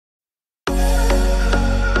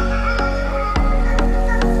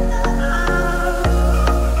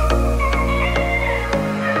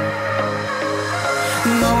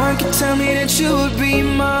that you would be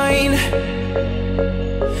mine.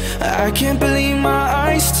 I can't believe my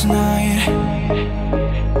eyes tonight.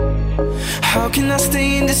 How can I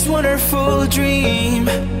stay in this wonderful dream?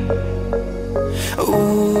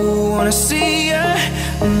 Ooh, wanna see ya,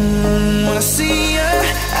 wanna see ya.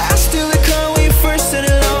 I still recall when you first said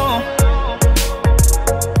hello.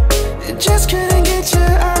 Just couldn't get you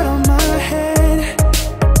out of my head.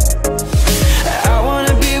 I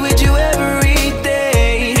wanna be with you every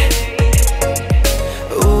day.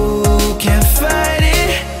 Ooh, can't fight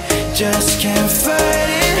it, just can't fight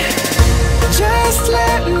it. Just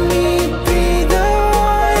let me be the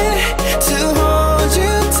one to hold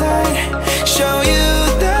you tight, show you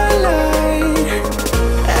the light.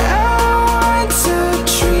 I want to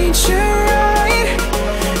treat you right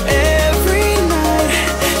every night,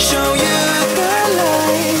 show you the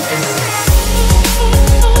light.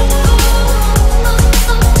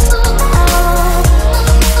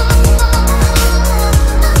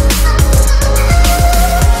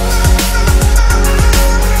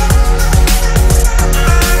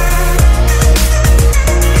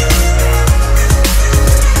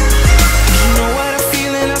 You know what I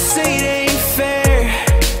feel and I say it ain't fair.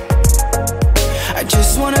 I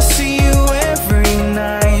just wanna see you every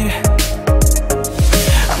night.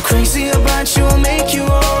 I'm crazy about you, I'll make you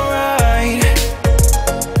alright.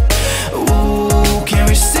 Ooh, can't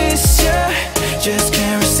resist ya, just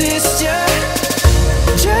can't resist ya.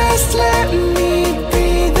 Just let me be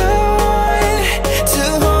the one to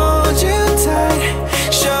hold you tight,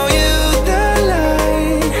 show you the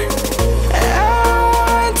light. I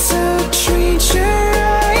want to treat you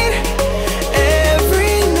right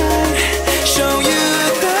every night, show you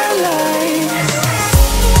the light.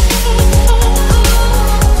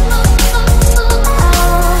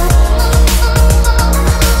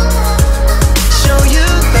 Show you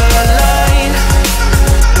the light.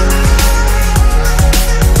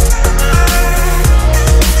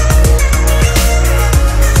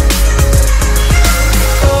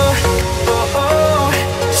 Oh, oh, oh,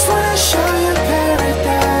 just wanna show you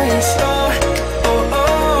paradise. Oh, oh,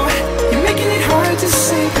 oh, you're making it hard to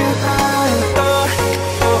say goodbye. Oh,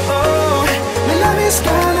 oh, oh, my love is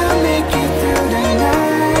gone.